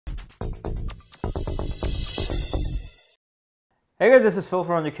Hey guys, this is Phil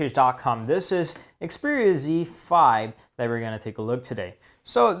from UnderCage.com. This is Xperia Z5 that we're going to take a look today.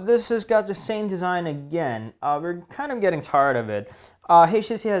 So this has got the same design again. We're kind of getting tired of it.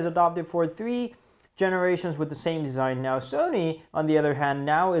 HTC has adopted for 3 generations with the same design. Now Sony, on the other hand,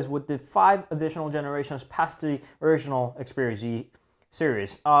 now is with the 5 additional generations past the original Xperia Z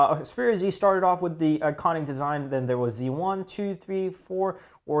series. Xperia Z started off with the iconic design, then there was Z1, 2, 3, 4,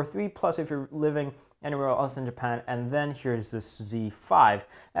 or 3 plus if you're living anywhere else in Japan, and then here's this Z5.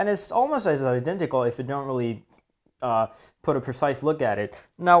 And it's almost as identical if you don't really put a precise look at it.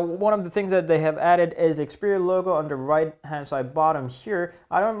 Now, one of the things that they have added is Xperia logo on the right hand side bottom here.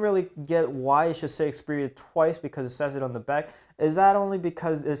 I don't really get why it should say Xperia twice because it says it on the back. Is that only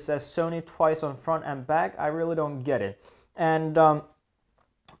because it says Sony twice on front and back? I really don't get it. And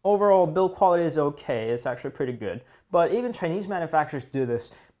overall build quality is okay, it's actually pretty good. But even Chinese manufacturers do this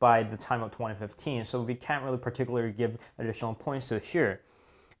by the time of 2015, so we can't really particularly give additional points to it here.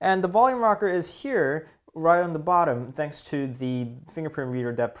 And the volume rocker is here, right on the bottom, thanks to the fingerprint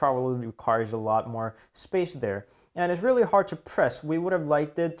reader that probably requires a lot more space there. And it's really hard to press. We would have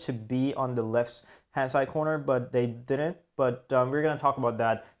liked it to be on the left hand side corner, but they didn't. But we're going to talk about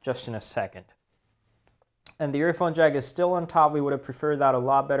that just in a second. And the earphone jack is still on top. We would have preferred that a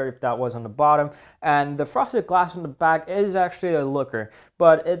lot better if that was on the bottom. And the frosted glass on the back is actually a looker,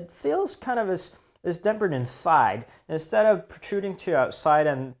 but it feels kind of is tempered inside. Instead of protruding to outside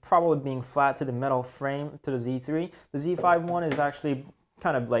and probably being flat to the metal frame to the Z3, the Z5 one is actually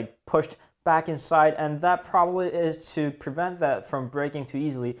kind of like pushed back inside, and that probably is to prevent that from breaking too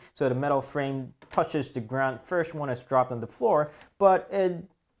easily, so the metal frame touches the ground first when it's dropped on the floor, but it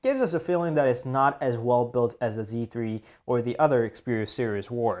gives us a feeling that it's not as well built as the Z3 or the other Xperia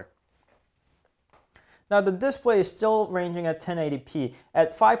series were. Now the display is still ranging at 1080p.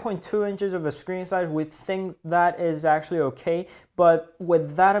 At 5.2 inches of a screen size, we think that is actually okay, but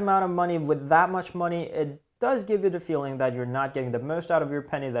with that amount of money, with that much money, it does give you the feeling that you're not getting the most out of your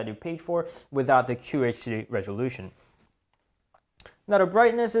penny that you paid for without the QHD resolution. Now the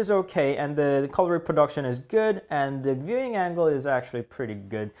brightness is okay, and the color reproduction is good, and the viewing angle is actually pretty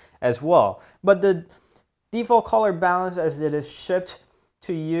good as well. But the default color balance as it is shipped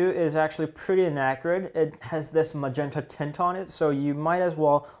to you is actually pretty inaccurate. It has this magenta tint on it, so you might as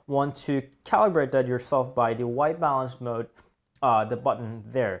well want to calibrate that yourself by the white balance mode, the button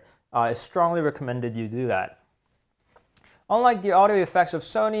there. It's strongly recommended you do that. Unlike the audio effects of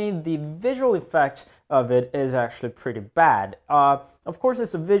Sony, the visual effect of it is actually pretty bad. Of course,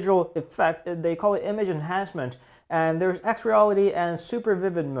 it's a visual effect. They call it image enhancement, and there's X-Reality and Super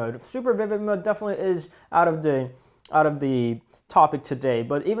Vivid mode. Super Vivid mode definitely is out of the topic today,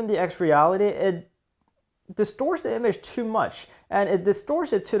 but even the X-Reality, it distorts the image too much, and it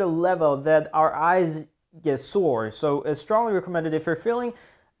distorts it to the level that our eyes get sore. So it's strongly recommended if you're feeling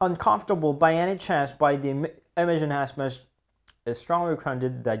uncomfortable by any chance by the image enhancements. It's strongly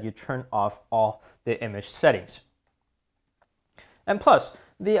recommended that you turn off all the image settings. And plus,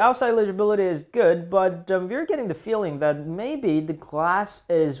 the outside legibility is good, but we're getting the feeling that maybe the glass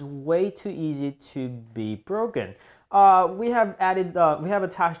is way too easy to be broken. We have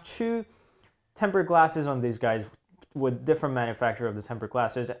attached 2 tempered glasses on these guys with different manufacturer of the tempered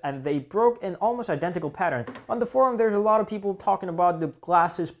glasses, and they broke in almost identical pattern. On the forum, there's a lot of people talking about the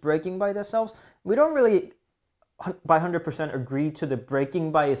glasses breaking by themselves. We don't really by 100% agree to the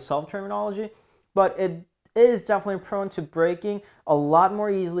breaking by itself terminology, but it is definitely prone to breaking a lot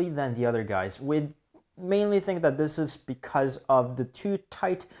more easily than the other guys. We mainly think that this is because of the too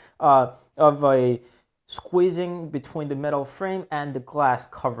tight of a squeezing between the metal frame and the glass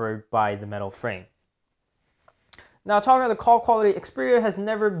covered by the metal frame. Now, talking about the call quality, Xperia has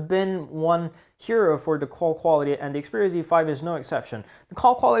never been one hero for the call quality, and the Xperia Z5 is no exception. The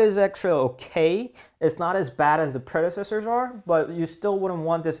call quality is actually okay. It's not as bad as the predecessors are, but you still wouldn't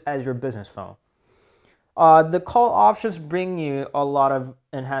want this as your business phone. The call options bring you a lot of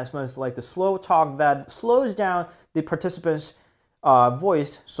enhancements, like the slow talk that slows down the participant's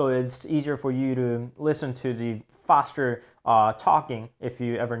voice, so it's easier for you to listen to the faster talking if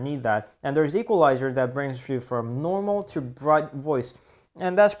you ever need that. And there's equalizer that brings you from normal to bright voice,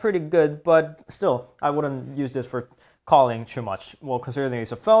 and that's pretty good, but still, I wouldn't use this for calling too much. Well, considering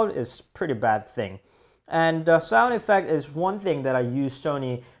it's a phone, it's a pretty bad thing. And sound effect is one thing that I use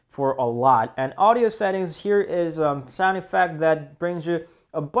Sony for a lot. And audio settings, here is sound effect that brings you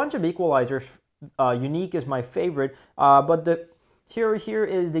a bunch of equalizers. Unique is my favorite, but the here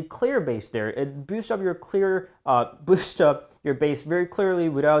is the clear bass there. It boosts up your bass very clearly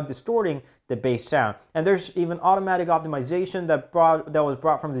without distorting the bass sound. And there's even automatic optimization that was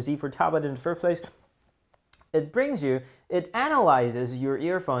brought from the Z4 tablet in the first place. it brings you, it analyzes your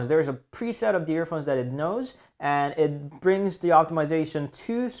earphones. There's a preset of the earphones that it knows, and it brings the optimization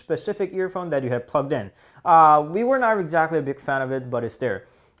to specific earphone that you have plugged in. We were not exactly a big fan of it, but it's there.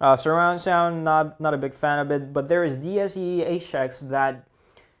 Surround sound, not a big fan of it, but there is DSE HX that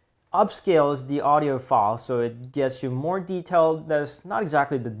upscales the audio file, so it gets you more detailed. That's not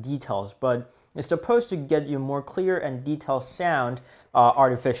exactly the details, but it's supposed to get you more clear and detailed sound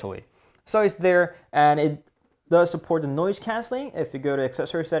artificially. So it's there, and it does support the noise canceling. If you go to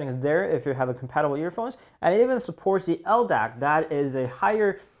accessory settings there, if you have a compatible earphones, and it even supports the LDAC. That is a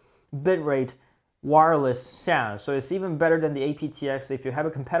higher bitrate wireless sound, so it's even better than the aptX. If you have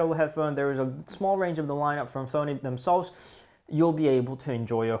a compatible headphone, there is a small range of the lineup from Sony themselves. You'll be able to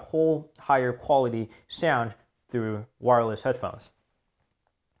enjoy a whole higher quality sound through wireless headphones.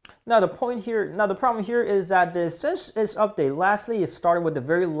 Now the problem here is that since its update, lastly, it started with the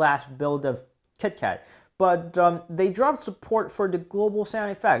very last build of KitKat, but they dropped support for the global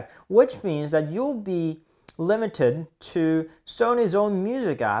sound effect, which means that you'll be limited to Sony's own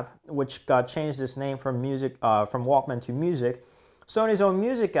music app, which got changed its name from Walkman to Music, Sony's own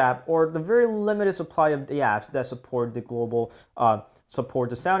music app, or the very limited supply of the apps that support the global support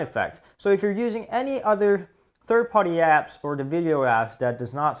the sound effect. So if you're using any other third-party apps or the video apps that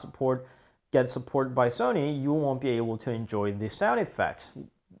does not get support by Sony, you won't be able to enjoy the sound effects,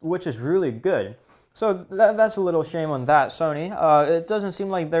 which is really good. So that's a little shame on that, Sony. It doesn't seem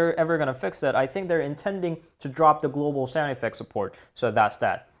like they're ever going to fix that. I think they're intending to drop the global sound effect support, so that's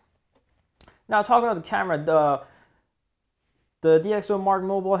that. Now talking about the camera, the DxO Mark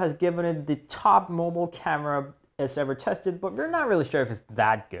Mobile has given it the top mobile camera it's ever tested, but we're not really sure if it's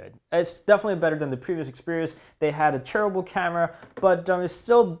that good. It's definitely better than the previous Xperias. They had a terrible camera, but it's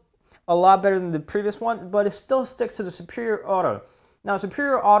still a lot better than the previous one, but it still sticks to the Superior Auto. Now,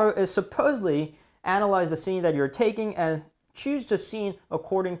 Superior Auto is supposedly analyze the scene that you're taking and choose the scene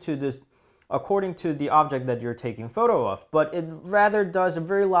according to the object that you're taking photo of, but it rather does a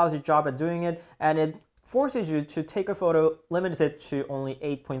very lousy job at doing it, and it forces you to take a photo limited to only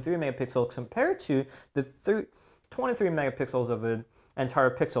 8.3 megapixels compared to the 23 megapixels of the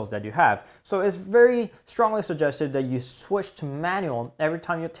entire pixels that you have. So it's very strongly suggested that you switch to manual every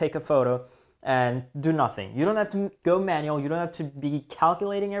time you take a photo and do nothing. You don't have to go manual, you don't have to be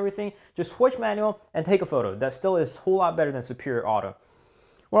calculating everything, just switch manual and take a photo. That still is a whole lot better than Superior Auto.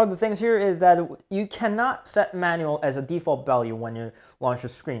 One of the things here is that you cannot set manual as a default value when you launch a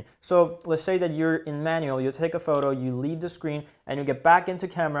screen. So let's say that you're in manual, you take a photo, you leave the screen, and you get back into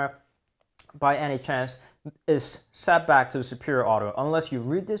camera by any chance, is set back to the Superior Auto. Unless you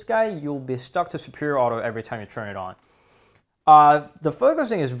root this guy, you'll be stuck to Superior Auto every time you turn it on. The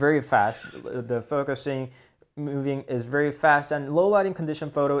focusing is very fast. The focusing moving is very fast, and low lighting condition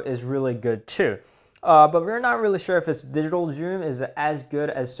photo is really good too. But we're not really sure if its digital zoom is as good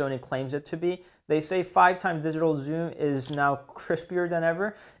as Sony claims it to be. They say 5x digital zoom is now crispier than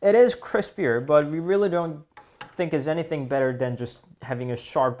ever. It is crispier, but we really don't think it's anything better than just having a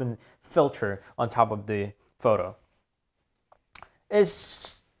sharpened filter on top of the photo.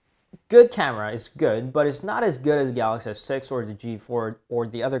 It's good camera, it's good, but it's not as good as Galaxy S6 or the G4 or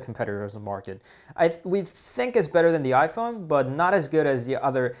the other competitors in the market. We think it's better than the iPhone, but not as good as the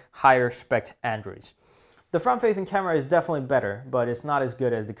other higher spec Androids. The front-facing camera is definitely better, but it's not as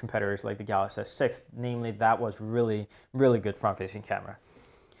good as the competitors like the Galaxy S6. Namely, that was really, really good front-facing camera.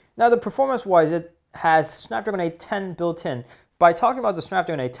 Now, the performance-wise, it has Snapdragon 810 built in. By talking about the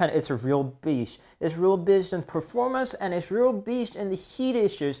Snapdragon 810, it's a real beast. It's real beast in performance, and it's real beast in the heat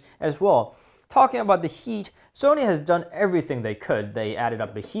issues as well. Talking about the heat, Sony has done everything they could. They added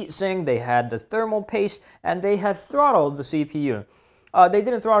up the heat sink, they had the thermal paste, and they had throttled the CPU. They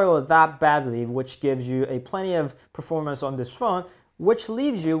didn't throttle it that badly, which gives you plenty of performance on this phone, which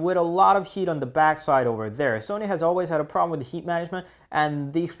leaves you with a lot of heat on the backside over there. Sony has always had a problem with the heat management,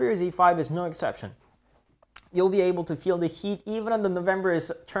 and the Xperia Z5 is no exception. You'll be able to feel the heat even though November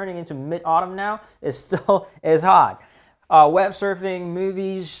is turning into mid-autumn now. It still is hot. Web surfing,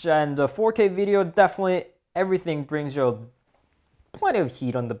 movies, and 4K video, definitely everything brings you plenty of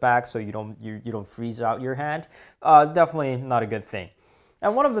heat on the back, so you don't freeze out your hand. Definitely not a good thing.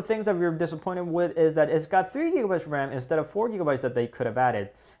 And one of the things that we were disappointed with is that it's got 3 GB RAM instead of 4 GB that they could have added.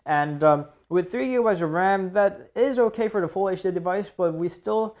 And with 3 GB of RAM, that is okay for the Full HD device, but we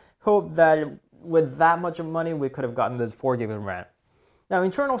still hope that with that much of money, we could have gotten the 4 GB of RAM. Now,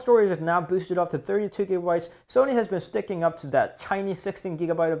 internal storage is now boosted up to 32 GB. Sony has been sticking up to that tiny 16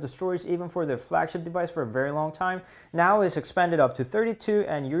 GB of the storage even for their flagship device for a very long time. Now it's expanded up to 32,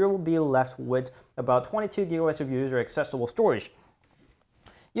 and you will be left with about 22 GB of user accessible storage.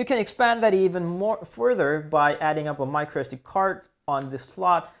 You can expand that even more further by adding up a micro SD card on this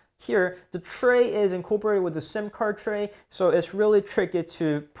slot. Here, the tray is incorporated with the SIM card tray, so it's really tricky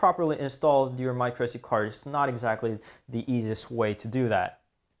to properly install your micro SD card. It's not exactly the easiest way to do that.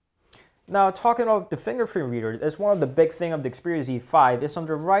 Now, talking about the fingerprint reader, it's one of the big things of the Xperia Z5. It's on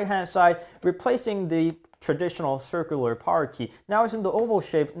the right-hand side, replacing the traditional circular power key. Now it's in the oval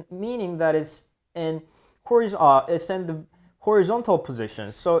shape, meaning that it's in the horizontal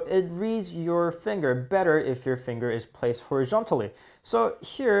position, so it reads your finger better if your finger is placed horizontally. So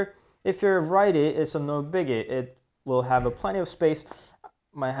here, if you're righty, it's a no biggie. It will have plenty of space.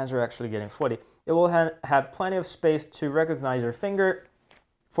 My hands are actually getting sweaty. It will have plenty of space to recognize your finger.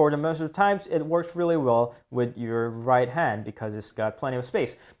 For the most of the times, it works really well with your right hand because it's got plenty of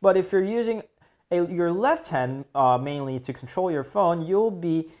space. But if you're using your left hand mainly to control your phone, you'll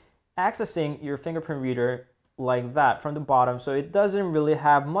be accessing your fingerprint reader like that from the bottom, so it doesn't really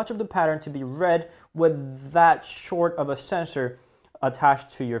have much of the pattern to be read with that short of a sensor attached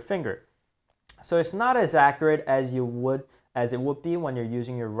to your finger. So it's not as accurate as it would be when you're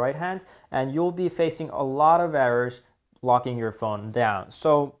using your right hand, and you'll be facing a lot of errors locking your phone down.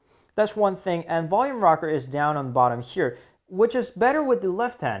 So that's one thing. And volume rocker is down on the bottom here, which is better with the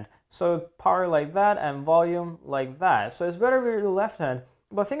left hand. So power like that and volume like that. So it's better with the left hand.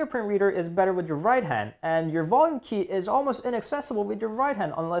 But fingerprint reader is better with your right hand, and your volume key is almost inaccessible with your right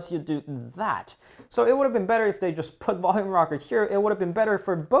hand unless you do that. So it would have been better if they just put volume rocker here. It would have been better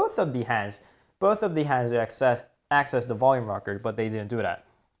for both of the hands to access the volume rocker, but they didn't do that.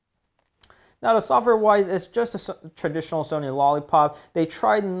 Now, the software-wise, it's just a traditional Sony Lollipop. They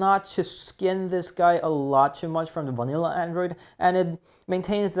tried not to skin this guy a lot too much from the vanilla Android, and it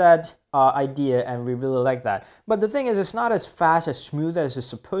maintains that idea, and we really like that. But the thing is, it's not as fast, as smooth as it's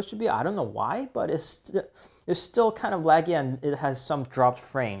supposed to be. I don't know why, but it's still kind of laggy, and it has some dropped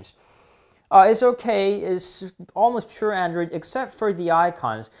frames. It's okay, it's almost pure Android except for the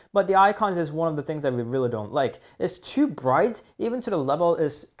icons, but the icons is one of the things that we really don't like. It's too bright, even to the level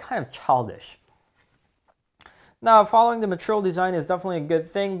is kind of childish. Now, following the material design is definitely a good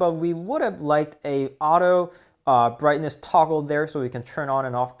thing, but we would have liked a auto brightness toggle there so we can turn on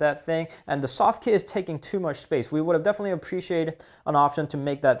and off that thing, and the soft key is taking too much space. We would have definitely appreciated an option to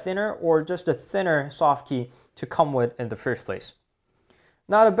make that thinner, or just a thinner soft key to come with in the first place.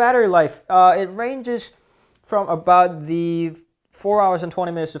 Now, the battery life, it ranges from about the 4 hours and 20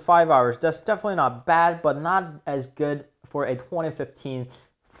 minutes to 5 hours. That's definitely not bad, but not as good for a 2015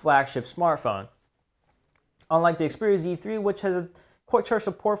 flagship smartphone. Unlike the Xperia Z3, which has a quick charge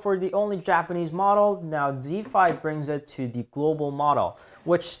support for the only Japanese model, now Z5 brings it to the global model,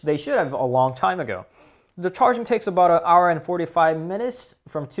 which they should have a long time ago. The charging takes about an hour and 45 minutes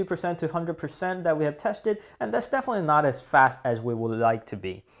from 2% to 100% that we have tested, and that's definitely not as fast as we would like to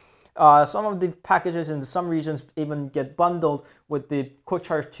be. Some of the packages in some regions even get bundled with the Quick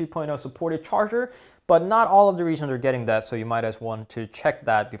Charge 2.0 supported charger, but not all of the regions are getting that, so you might as want to check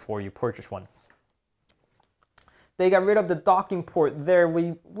that before you purchase one. They got rid of the docking port there.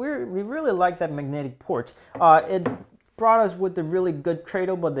 We really like that magnetic port. It brought us with the really good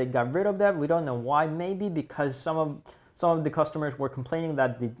cradle, but they got rid of that. We don't know why. Maybe because some of the customers were complaining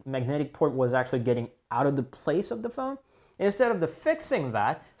that the magnetic port was actually getting out of the place of the phone. Instead of fixing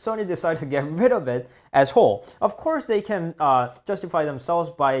that, Sony decided to get rid of it as whole. Of course, they can justify themselves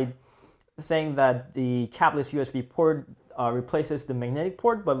by saying that the cabless USB port replaces the magnetic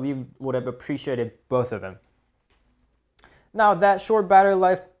port, but we would have appreciated both of them. Now, that short battery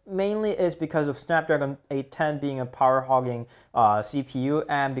life mainly is because of Snapdragon 810 being a power-hogging CPU,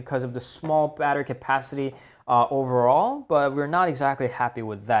 and because of the small battery capacity overall, but we're not exactly happy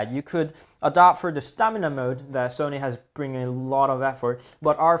with that. You could opt for the stamina mode that Sony has bringing a lot of effort,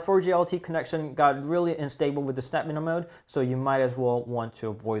 but our 4G LTE connection got really unstable with the stamina mode, so you might as well want to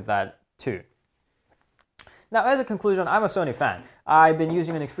avoid that too. Now, as a conclusion, I'm a Sony fan. I've been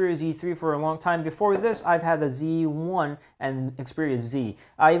using an Xperia Z3 for a long time. Before this, I've had the Z1 and Xperia Z.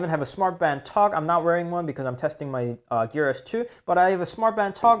 I even have a smartband tog. I'm not wearing one because I'm testing my Gear S2, but I have a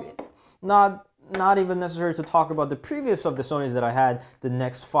smartband tog. Not even necessary to talk about the previous of the Sonys that I had, the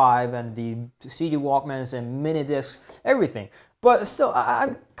Nex 5 and the CD Walkmans and mini discs, everything. But still,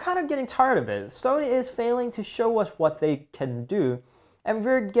 I'm kind of getting tired of it. Sony is failing to show us what they can do, and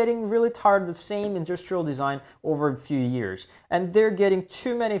we're getting really tired of the same industrial design over a few years. And they're getting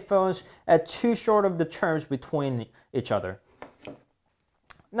too many phones at too short of the terms between each other.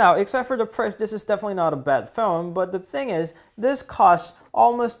 Now, except for the price, this is definitely not a bad phone, but the thing is, this costs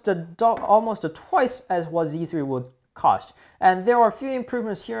almost twice as what Z3 would cost. And there are a few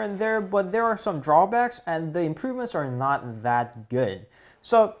improvements here and there, but there are some drawbacks, and the improvements are not that good.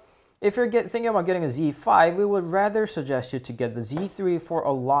 So if you're thinking about getting a Z5, we would rather suggest you to get the Z3 for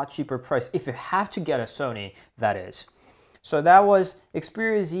a lot cheaper price, if you have to get a Sony, that is. So that was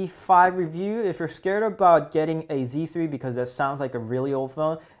Xperia Z5 review. If you're scared about getting a Z3 because that sounds like a really old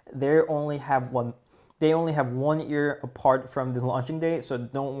phone, they only have one year apart from the launching date, so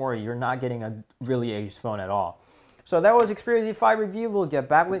don't worry, you're not getting a really aged phone at all. So that was Xperia Z5 review. We'll get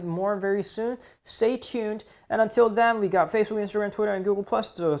back with more very soon. Stay tuned. And until then, we got Facebook, Instagram, Twitter, and Google+,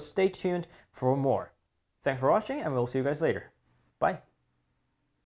 so stay tuned for more. Thanks for watching, and we'll see you guys later. Bye.